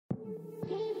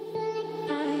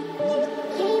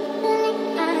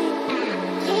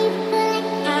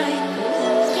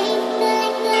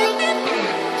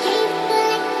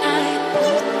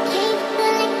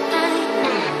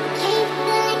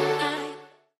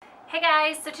Hey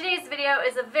guys, so today's video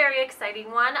is a very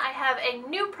exciting one. I have a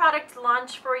new product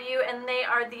launch for you, and they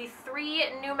are the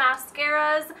 3 new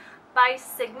mascaras by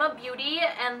Sigma Beauty,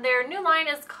 and their new line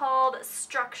is called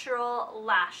Structural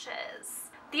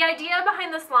Lashes. The idea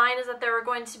behind this line is that there are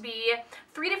going to be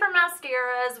 3 different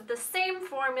mascaras with the same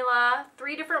formula,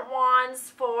 3 different wands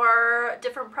for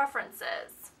different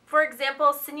preferences. For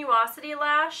example, Sinuosity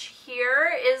Lash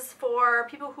here is for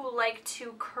people who like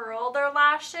to curl their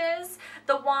lashes.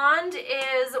 The wand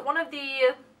is one of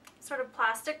the sort of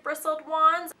plastic bristled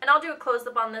wands, and I'll do a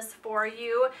close-up on this for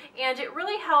you, and it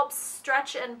really helps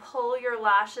stretch and pull your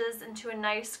lashes into a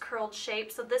nice curled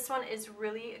shape, so this one is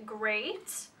really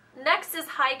great. Next is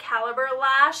High Caliber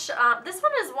Lash. This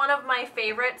one is one of my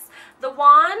favorites. The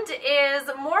wand is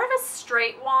more of a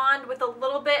straight wand with a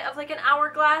little bit of like an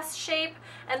hourglass shape,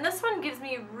 and this one gives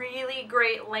me really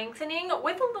great lengthening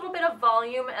with a little bit of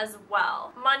volume as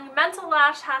well. Monumental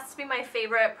Lash has to be my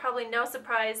favorite, probably no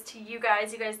surprise to you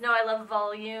guys. You guys know I love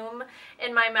volume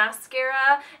in my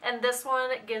mascara, and this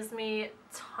one gives me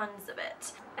tons of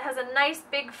it. It has a nice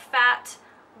big fat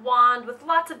wand with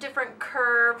lots of different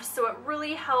curves, so it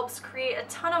really helps create a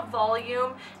ton of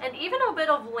volume and even a bit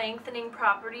of lengthening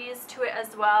properties to it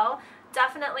as well.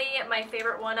 Definitely my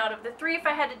favorite one out of the 3 if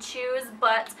I had to choose,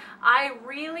 but I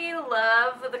really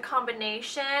love the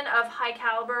combination of High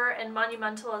Caliber and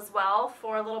Monumental as well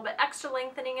for a little bit extra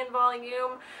lengthening and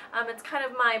volume. It's kind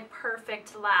of my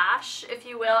perfect lash, if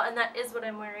you will, and that is what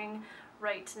I'm wearing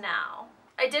right now.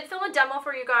 I did film a demo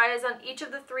for you guys on each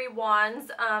of the 3 wands,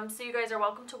 so you guys are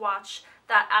welcome to watch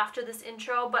that after this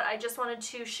intro, but I just wanted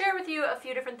to share with you a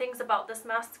few different things about this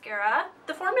mascara.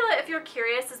 The formula, if you're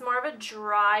curious, is more of a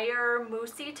drier,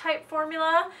 moussey type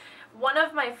formula. One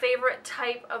of my favorite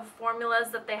type of formulas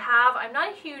that they have. I'm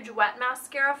not a huge wet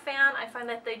mascara fan. I find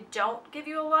that they don't give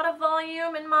you a lot of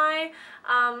volume in my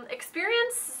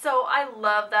experience, so I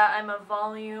love that I'm a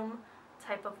volume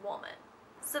type of woman.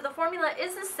 So the formula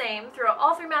is the same throughout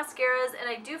all 3 mascaras, and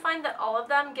I do find that all of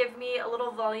them give me a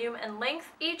little volume and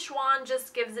length. Each wand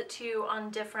just gives it to you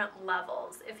on different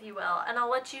levels, if you will, and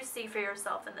I'll let you see for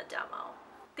yourself in the demo.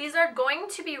 These are going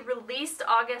to be released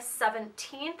August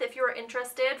 17th if you're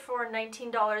interested, for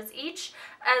 $19 each.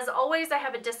 As always, I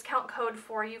have a discount code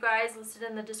for you guys listed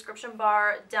in the description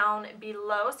bar down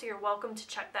below, so you're welcome to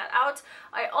check that out.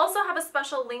 I also have a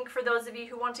special link for those of you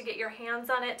who want to get your hands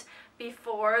on it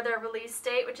before their release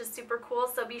date, which is super cool,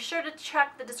 so be sure to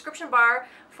check the description bar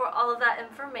for all of that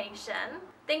information.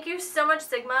 Thank you so much,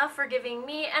 Sigma, for giving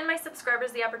me and my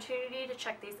subscribers the opportunity to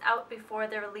check these out before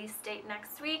their release date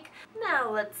next week. Now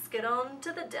let's get on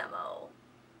to the demo.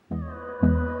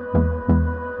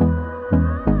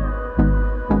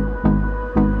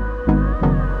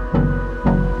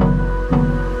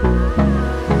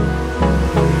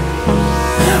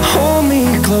 Hold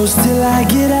me close till I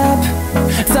get up.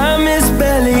 Time is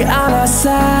barely on our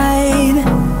side.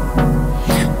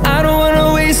 I don't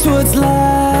wanna waste what's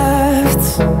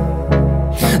left.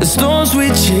 The storms we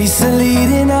chase are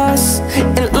leading us,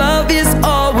 and love is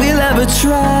all we'll ever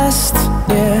trust.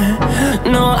 Yeah,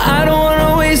 no, I don't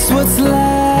wanna waste what's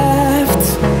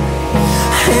left.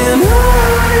 And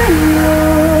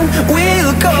on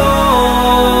we'll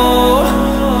go,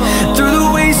 through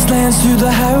the wastelands, through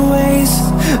the highways,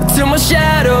 till my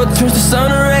shadow turns to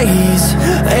sun rays.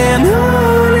 And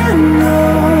on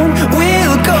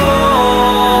we'll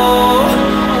go,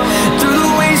 through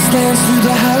the wastelands, through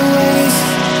the highways,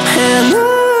 and on we'll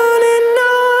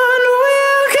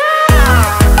go.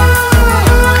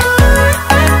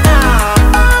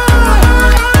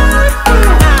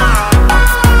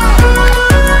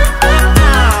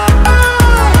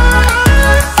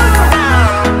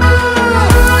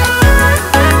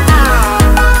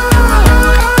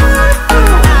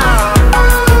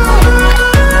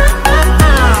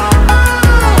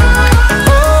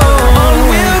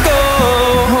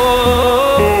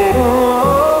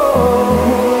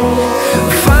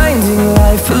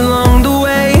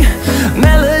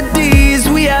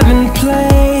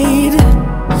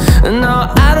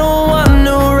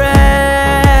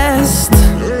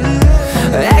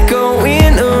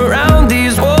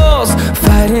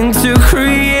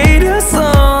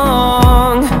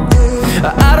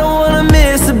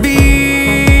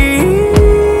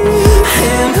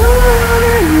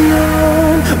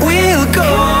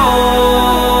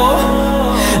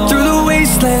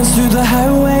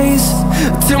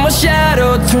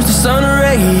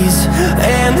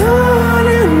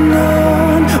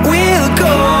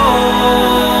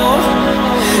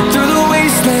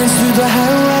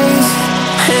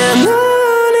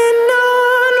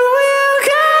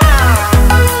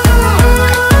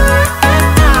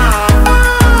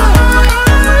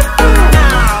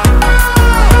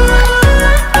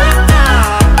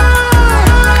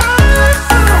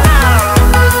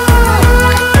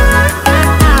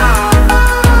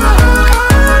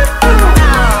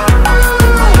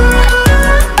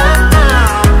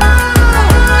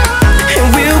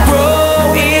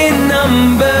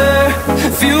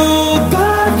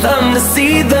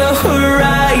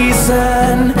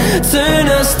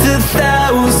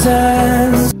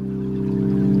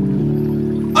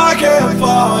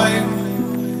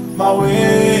 find my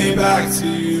way back to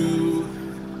you,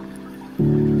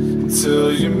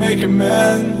 until you make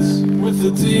amends with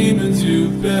the demons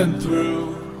you've been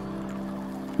through.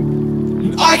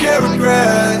 And I can't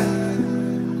regret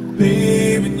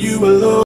leaving you alone.